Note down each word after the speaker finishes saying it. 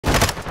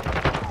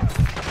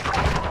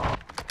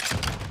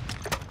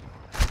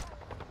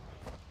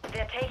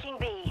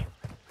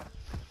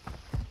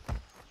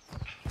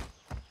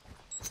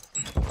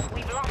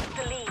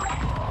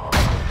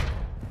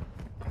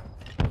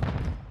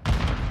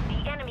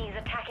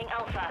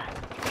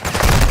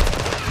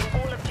Alpha.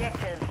 All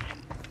objectives.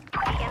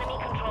 The enemy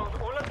controls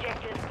all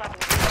objectives but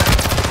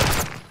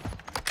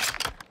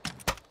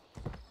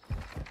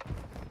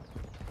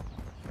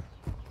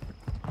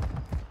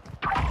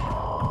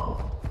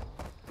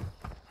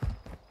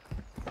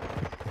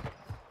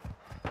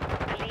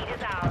the lead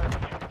is ours.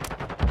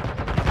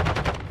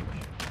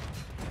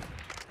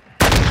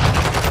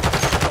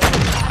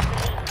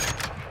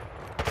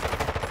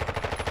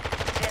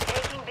 They're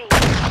taking B.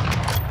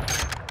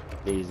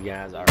 These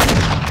guys are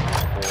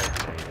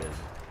coordinated.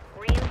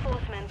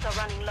 Reinforcements are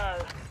running low.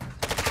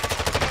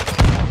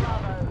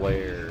 Bravo.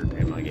 Where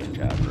am I getting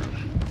shot from?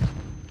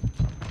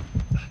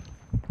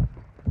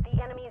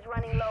 The enemy is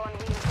running low on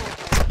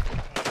reinforcements.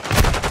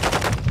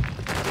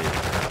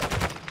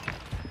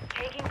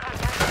 Taking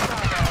contact with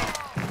Bravo.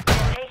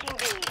 They're taking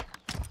B.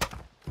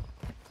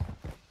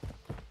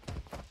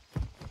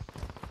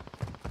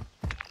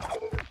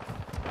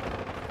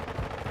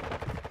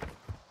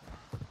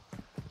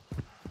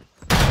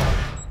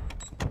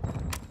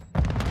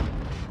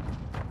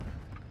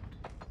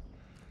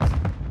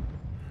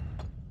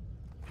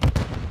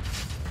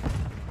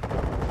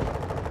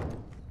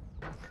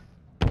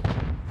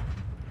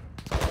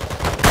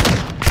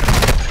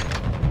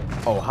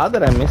 Oh, how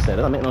did I miss that? That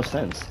doesn't make no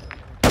sense.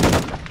 The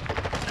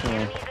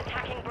enemy is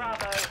attacking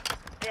Bravo.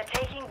 They're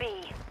taking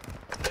B.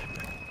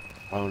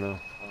 Oh no.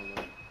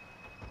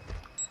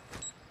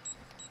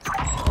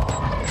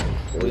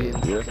 We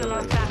Still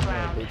lost that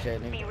round. bitch ass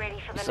Be nigga. ready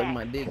for the Suck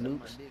my next. dick,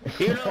 nukes.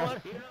 You know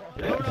what?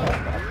 You know what?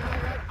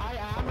 I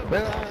am a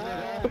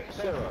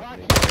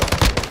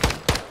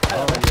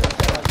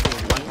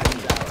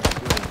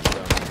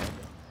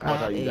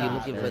Hey, you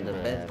looking for the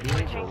best bitch or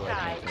Switching what?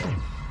 sides.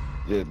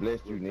 Just bless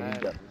you, nigga.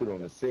 You got to put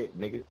on the set,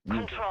 nigga.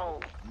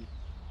 Control.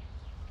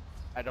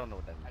 I don't know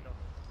what that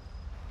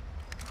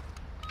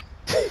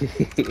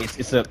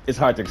means. it's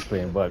hard to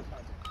explain, but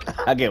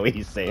I get what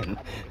he's saying.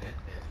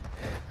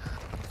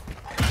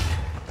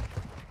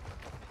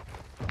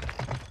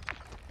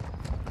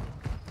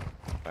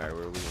 Alright,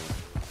 where are we going?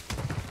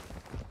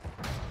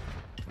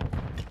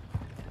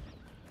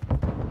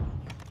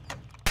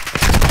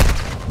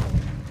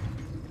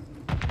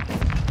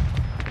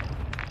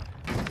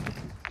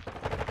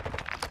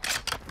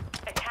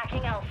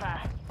 Attacking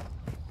Alpha.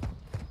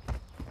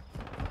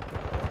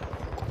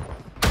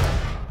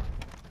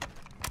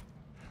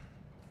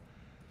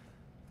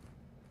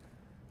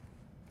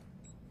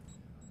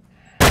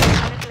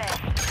 Minute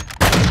left.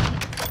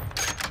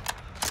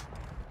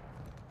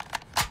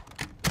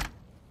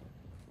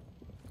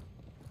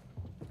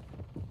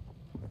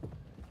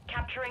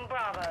 Capturing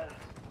Bravo.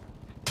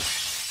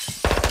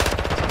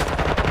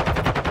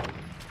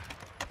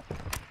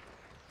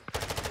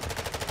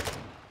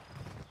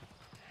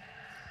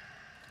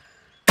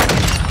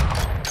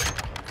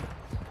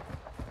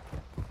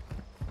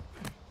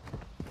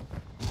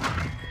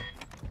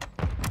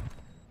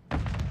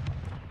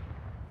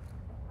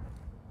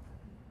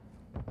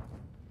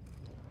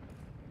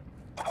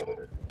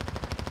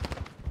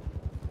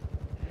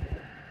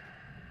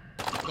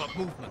 Got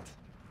movement.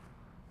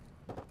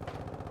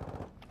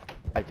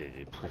 I did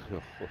it.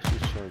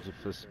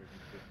 It's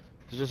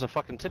just a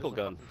fucking tickle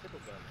gun.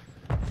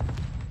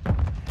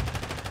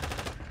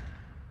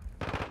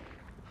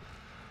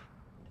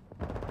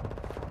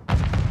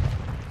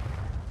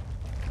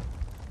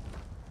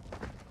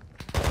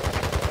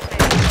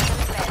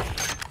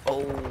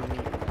 Oh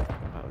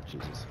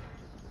Jesus.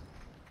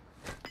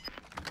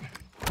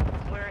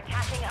 We're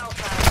attacking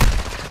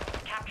Alpha.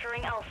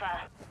 Capturing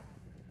Alpha.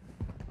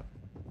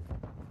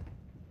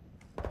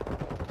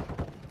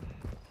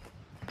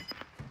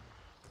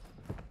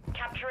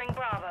 Capturing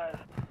Bravo.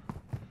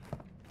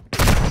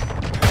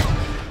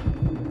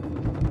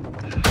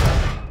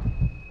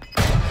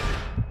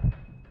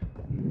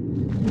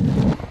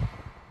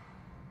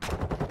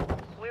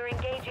 We're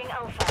engaging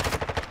Alpha.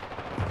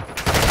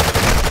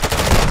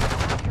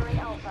 Capturing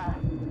Alpha.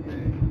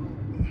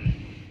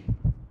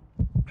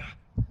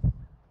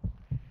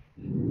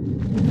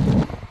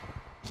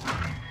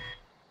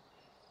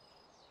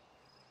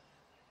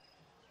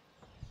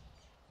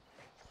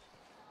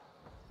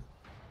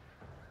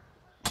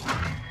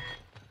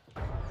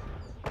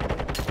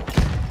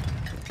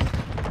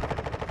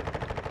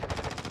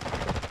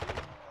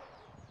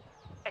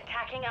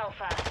 Attacking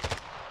Alpha.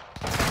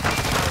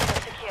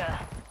 Alpha secure.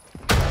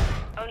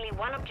 Only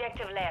one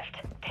objective left.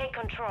 Take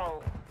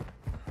control.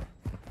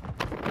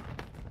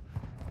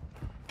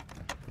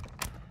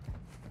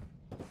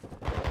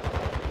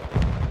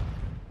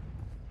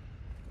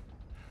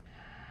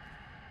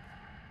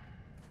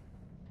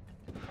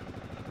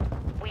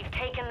 We've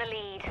taken the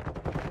lead.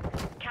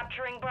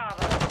 Capturing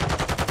Bravo.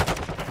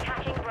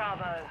 Attacking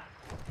Bravo.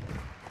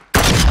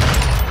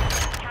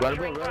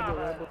 Capturing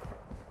Bravo.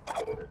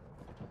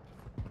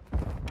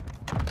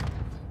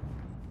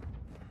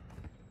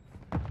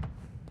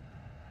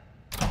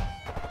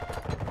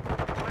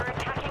 We're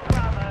attacking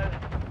Bravo.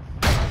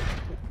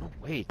 No,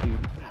 wait,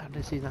 dude. How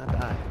does he not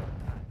die?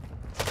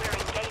 We're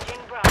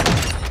engaging Bravo.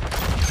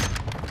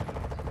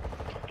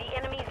 The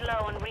enemy's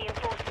low on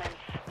reinforcements.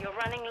 You're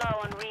running low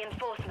on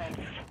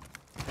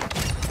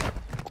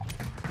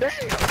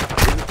Capturing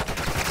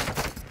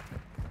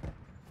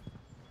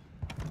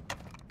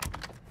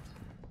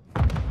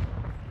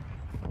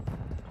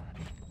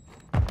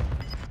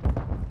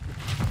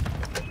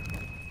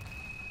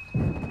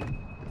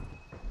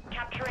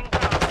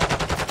Bravo.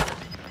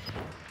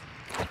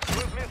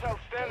 Cruise missile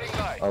standing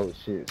by. Oh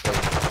shit.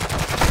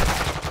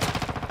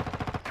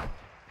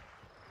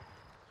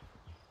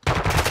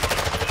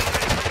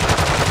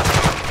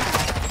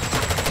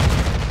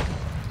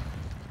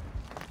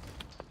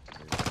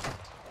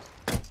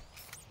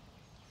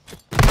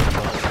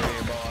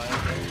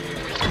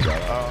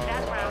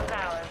 That round's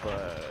ours.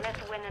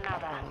 Let's win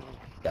another.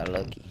 Got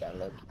lucky. Got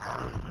lucky.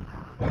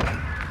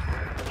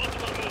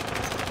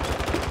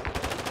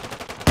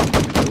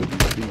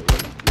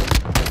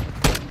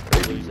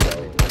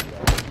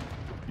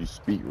 You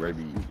speak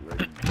ready.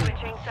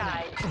 Switching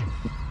sides.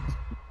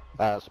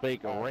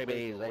 Speak of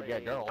rabies, and your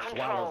girl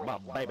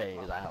swallows my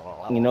babies.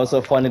 You know,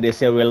 so funny. They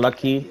say we're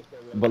lucky,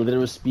 but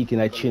literally speaking,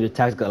 I changed the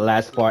tactics at the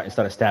last part and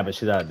started stabbing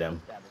shit out of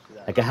them.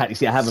 Like I had, you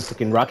see, I have a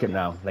freaking rocket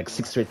now. Like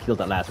 6 straight kills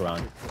that last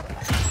round.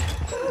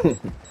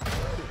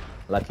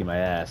 Lucky my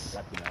ass.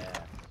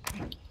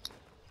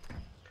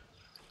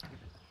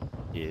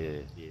 Yeah.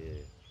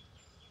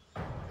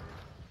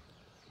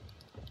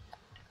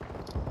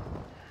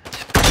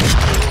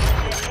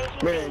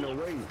 Man, no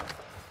way.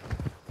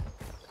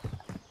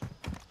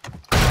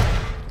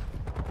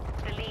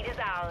 The lead is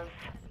ours.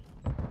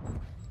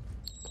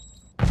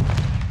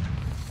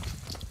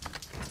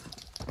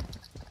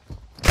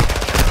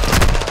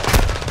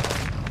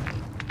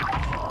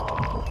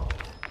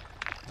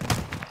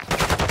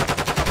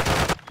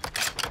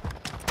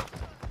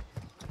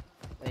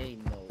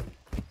 Ain't no.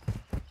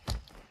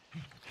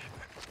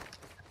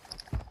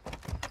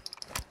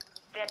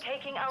 They're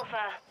taking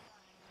Alpha.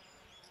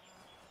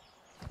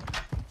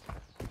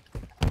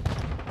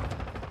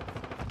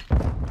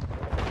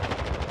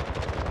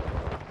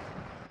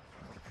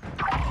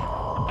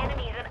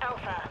 Enemies at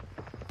Alpha.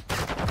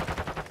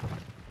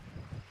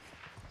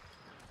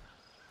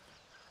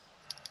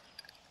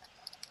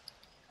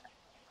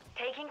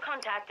 Taking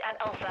contact at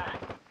Alpha.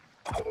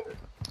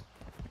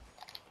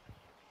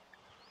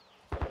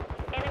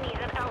 Enemies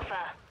at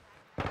Alpha.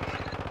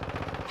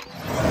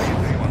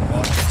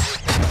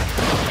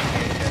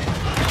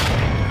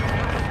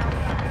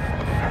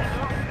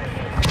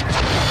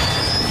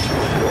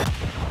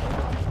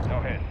 No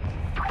hit.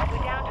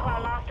 We're down to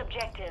our last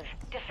objective.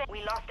 We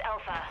lost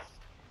Alpha.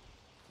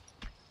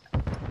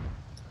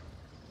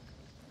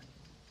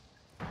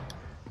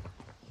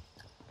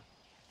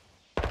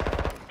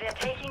 They're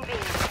taking B.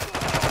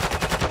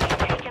 We've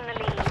taken the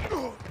lead.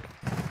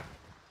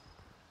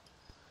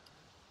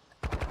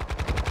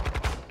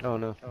 Oh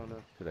no.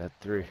 Could have had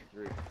 3.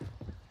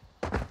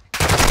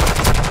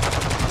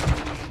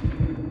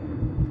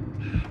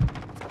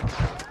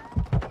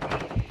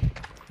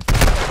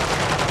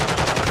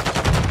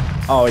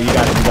 Oh, you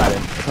got him. You got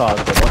him. It's all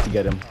good. Once you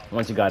get him.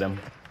 Once you got him.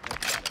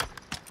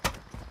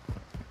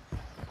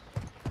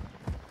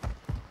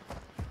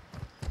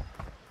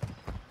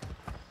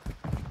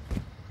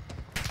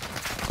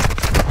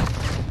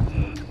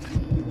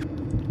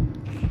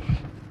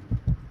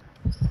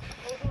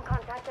 Taking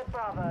contact at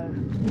Bravo.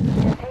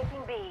 They're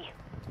taking B.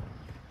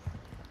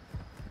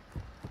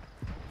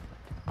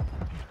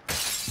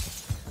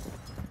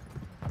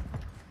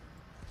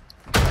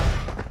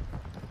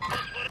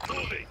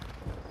 Moving.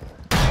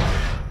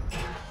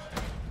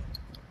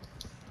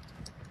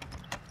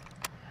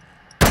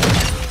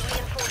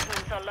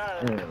 Reinforcements are low.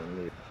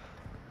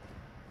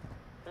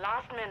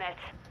 Last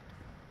minute.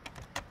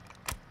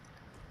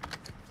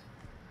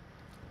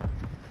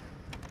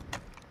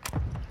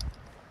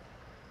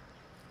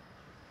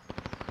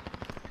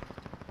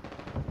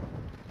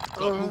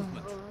 Enemies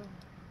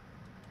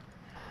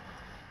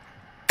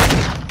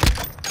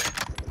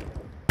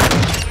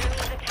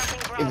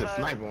attacking Bravo. It's a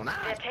sniper on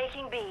They're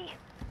taking B.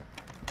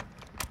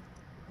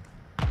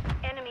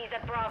 Enemies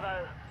at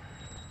Bravo.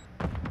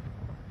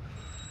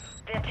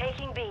 They're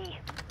taking B.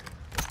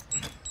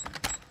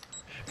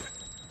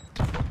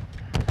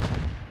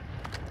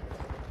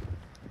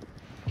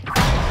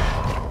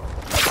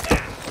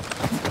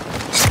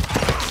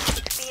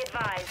 Be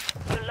advised,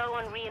 you're low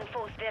on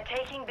reinforced. They're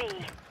taking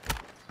B.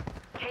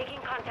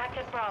 Taking contact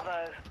at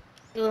Bravo.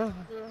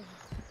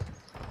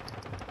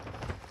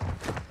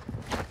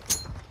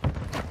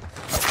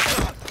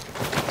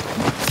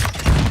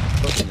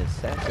 Fucking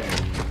assassin.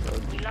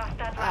 We lost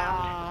that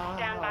round.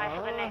 Stand by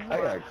for the next I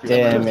one. got killed.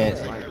 Damn it.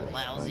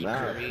 Lousy Nah.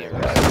 career.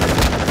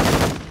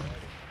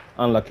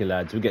 Unlucky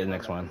lads. We get the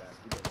next one.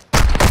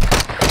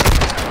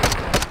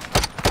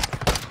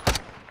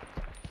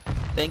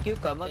 Thank you.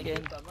 Come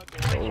again. Oh,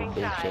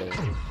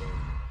 bitch.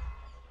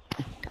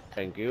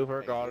 Thank you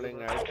for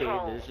calling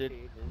Arcade Visit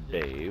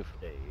Dave.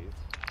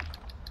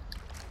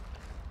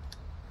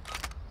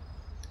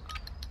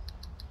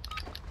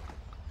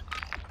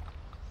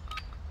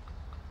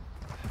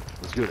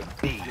 Let's go to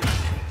B.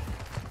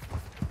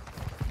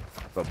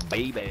 For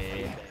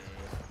baby.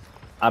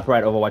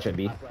 Upright Overwatch at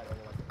B.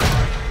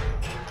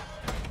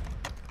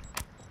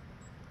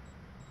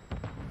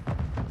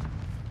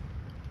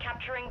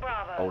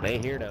 Oh, they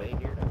here though.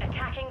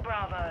 Attacking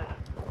Bravo.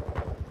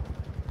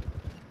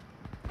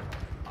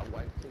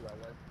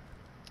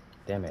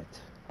 Damn it.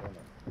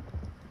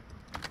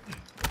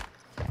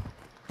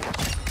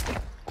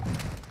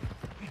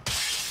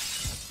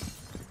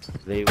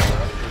 They went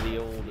for the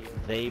old,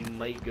 they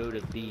might go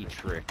to B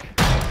trick.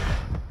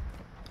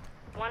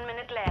 1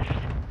 minute left.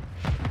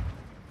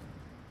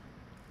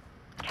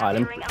 Alright,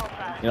 Capturing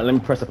Alpha. you know, let me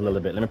press up a little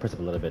bit. Let me press up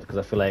a little bit because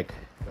I feel like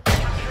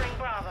Capturing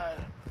Bravo.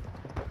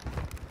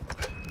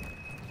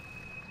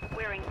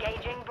 We're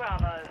engaging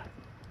Bravo.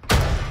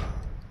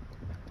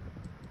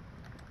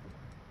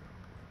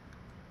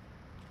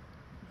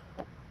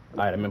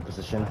 alright, I'm in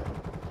position.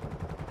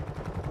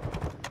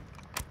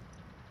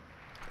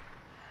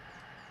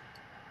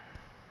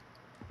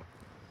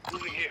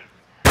 Moving here.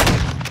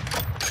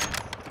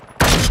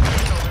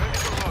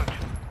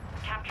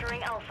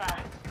 Capturing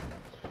Alpha.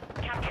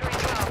 Capturing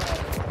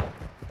Bravo.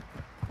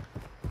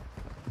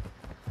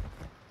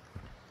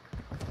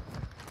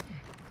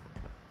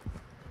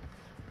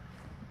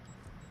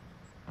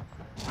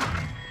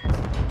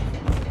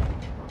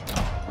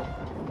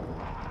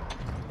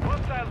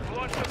 Hostiles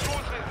launched a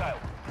cruise missile.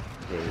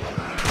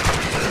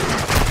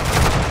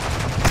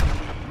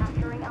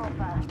 Capturing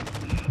Alpha.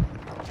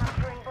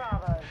 Capturing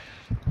Bravo.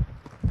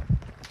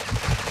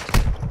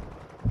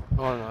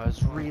 Oh no,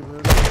 it's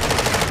reloading.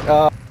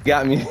 Oh,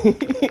 got me. We're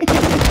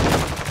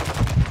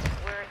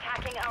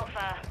attacking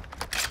Alpha.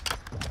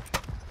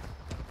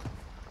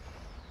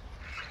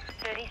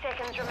 30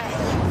 seconds remaining.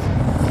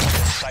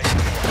 Sight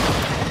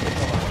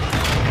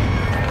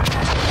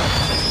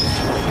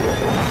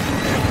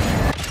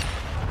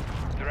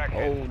direct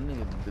Oh, hit.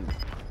 nigga.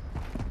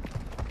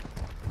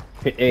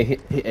 Hit A,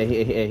 hit A, hit A,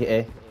 hit A, hit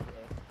A.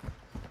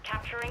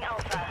 Capturing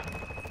Alpha.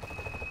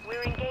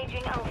 We're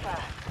engaging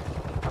Alpha.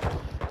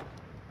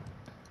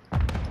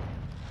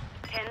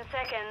 10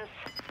 seconds.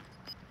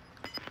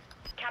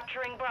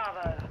 Capturing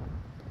Bravo.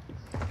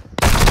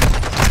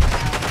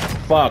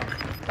 Fuck.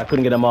 I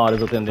couldn't get them all.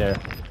 There's nothing there.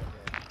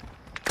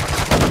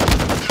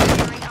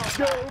 Capturing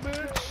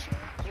Alpha.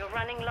 You're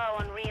running low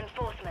on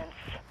reinforcements.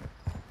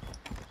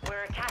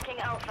 We're attacking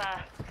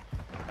Alpha.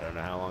 I don't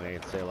know how long I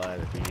can stay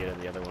alive if you get in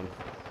the other one.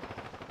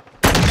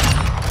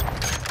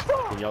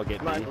 Can y'all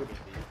get B?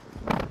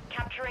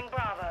 Capturing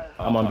Bravo.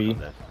 I'm on B.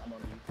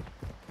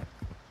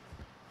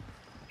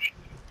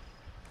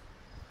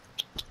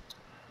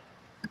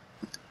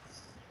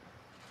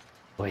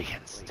 We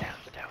can still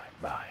do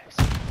it, boys.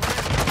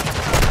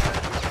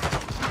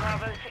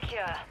 Bravo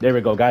secure. There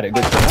we go. Got it.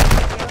 Good shit.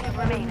 Unit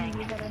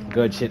remaining.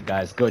 Good shit,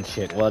 guys. Good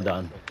shit. Well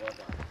done.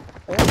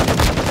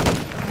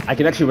 I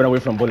can actually run away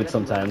from bullets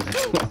sometimes.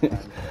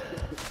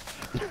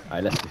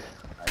 Alright, let's.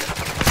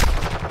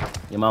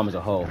 Your mom is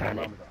a hoe. Run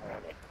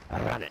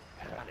it.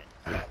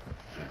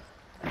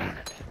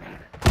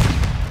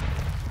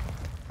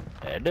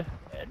 Ed?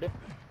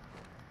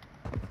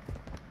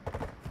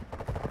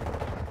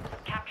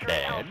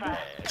 Capturing Alpha.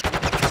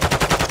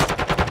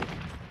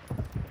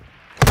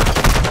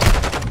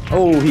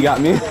 Oh, he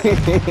got me. Alright,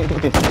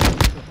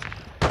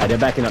 they're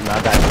backing up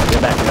now. Guys,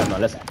 they're backing up now.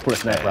 Let's pull a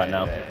sniper right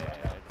now.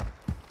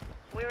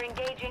 We're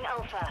engaging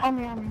Alpha. On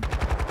me.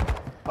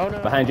 Oh no.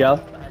 Behind y'all.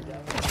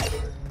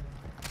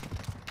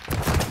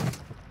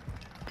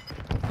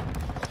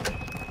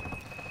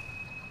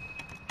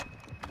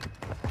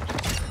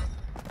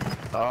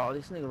 Oh,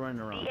 this nigga running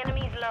around. The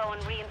enemy's low on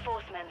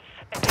reinforcements.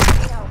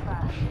 Attacking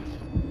Alpha.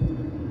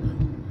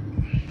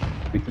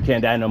 We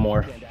can't die no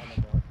more.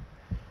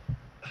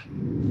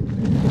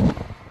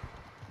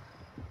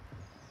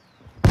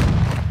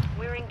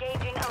 We're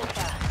engaging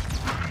Alpha.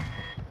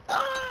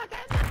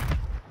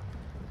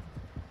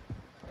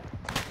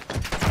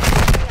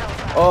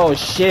 Oh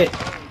shit.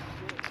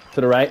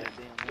 To the right.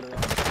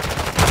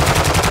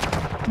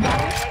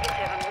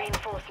 Negative on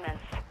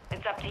reinforcements.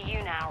 It's up to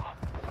you now.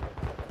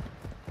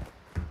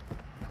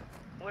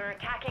 We're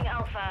attacking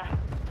Alpha.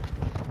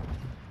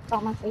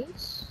 Got my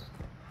face.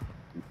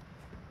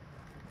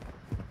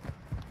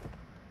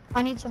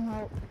 I need some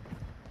help.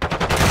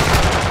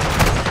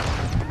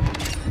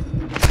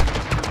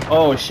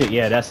 Oh shit,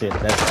 yeah, that's it.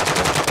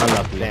 That's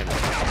unlucky. Damn it.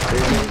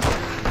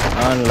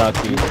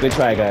 Unlucky. Good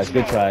try, guys.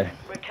 Good try.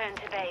 Return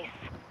to base.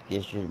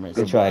 Yes, you're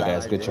Good try,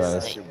 guys. Good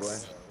tries.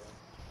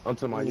 I'm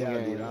talking about y'all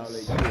did all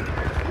that shit.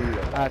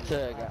 I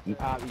tell you,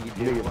 you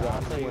do.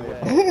 I'll tell you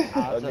what.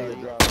 I'll That tell nigga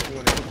you. dropped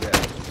 20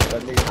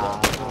 that nigga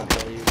I'll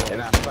tell you what.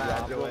 and I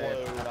fired your ass.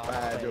 I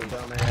fired your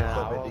dumb ass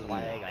up at the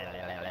end.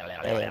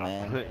 Hey,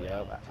 man.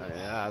 Yep.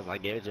 Yeah, I was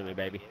like, give it to me,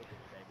 baby.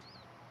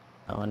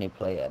 I only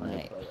play at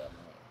night.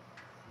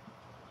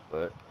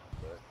 But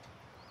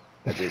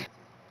I did.